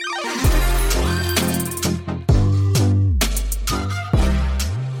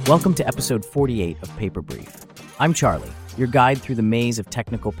Welcome to episode 48 of Paper Brief. I'm Charlie, your guide through the maze of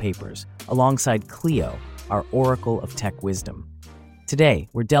technical papers, alongside Cleo, our oracle of tech wisdom. Today,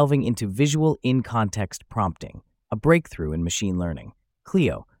 we're delving into visual in-context prompting, a breakthrough in machine learning.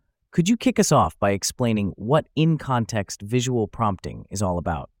 Cleo, could you kick us off by explaining what in-context visual prompting is all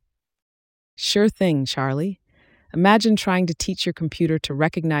about? Sure thing, Charlie. Imagine trying to teach your computer to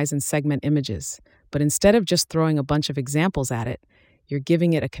recognize and segment images, but instead of just throwing a bunch of examples at it, you're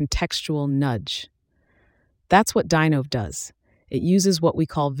giving it a contextual nudge. That's what Dynov does. It uses what we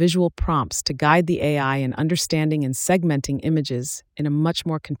call visual prompts to guide the AI in understanding and segmenting images in a much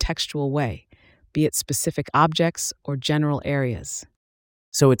more contextual way, be it specific objects or general areas.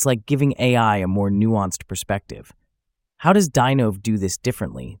 So it's like giving AI a more nuanced perspective. How does Dynov do this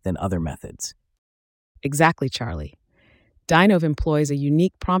differently than other methods? Exactly, Charlie. Dynov employs a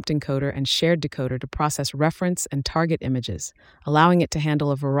unique prompt encoder and shared decoder to process reference and target images, allowing it to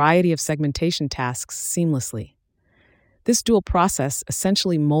handle a variety of segmentation tasks seamlessly. This dual process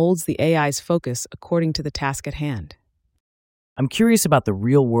essentially molds the AI's focus according to the task at hand. I'm curious about the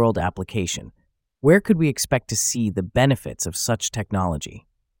real-world application. Where could we expect to see the benefits of such technology?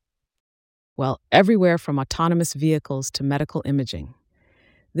 Well, everywhere from autonomous vehicles to medical imaging.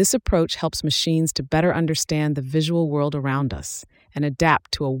 This approach helps machines to better understand the visual world around us and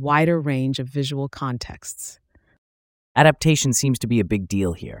adapt to a wider range of visual contexts. Adaptation seems to be a big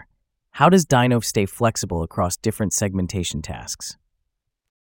deal here. How does Dynov stay flexible across different segmentation tasks?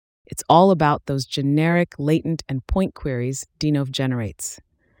 It's all about those generic, latent, and point queries Dynov generates.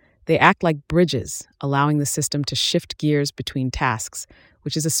 They act like bridges, allowing the system to shift gears between tasks,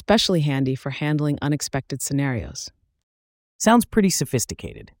 which is especially handy for handling unexpected scenarios. Sounds pretty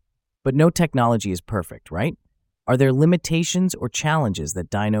sophisticated, but no technology is perfect, right? Are there limitations or challenges that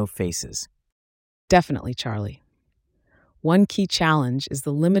Dynov faces? Definitely, Charlie. One key challenge is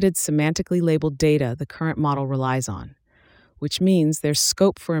the limited semantically labeled data the current model relies on, which means there's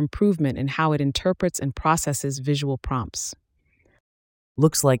scope for improvement in how it interprets and processes visual prompts.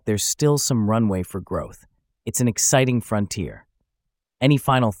 Looks like there's still some runway for growth. It's an exciting frontier. Any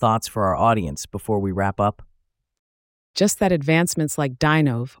final thoughts for our audience before we wrap up? Just that advancements like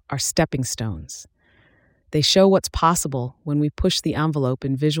Dynov are stepping stones. They show what's possible when we push the envelope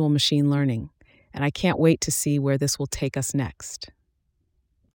in visual machine learning, and I can't wait to see where this will take us next.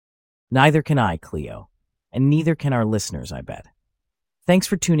 Neither can I, Cleo, and neither can our listeners, I bet. Thanks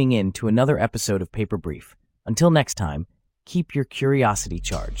for tuning in to another episode of Paper Brief. Until next time, keep your curiosity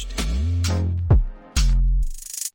charged.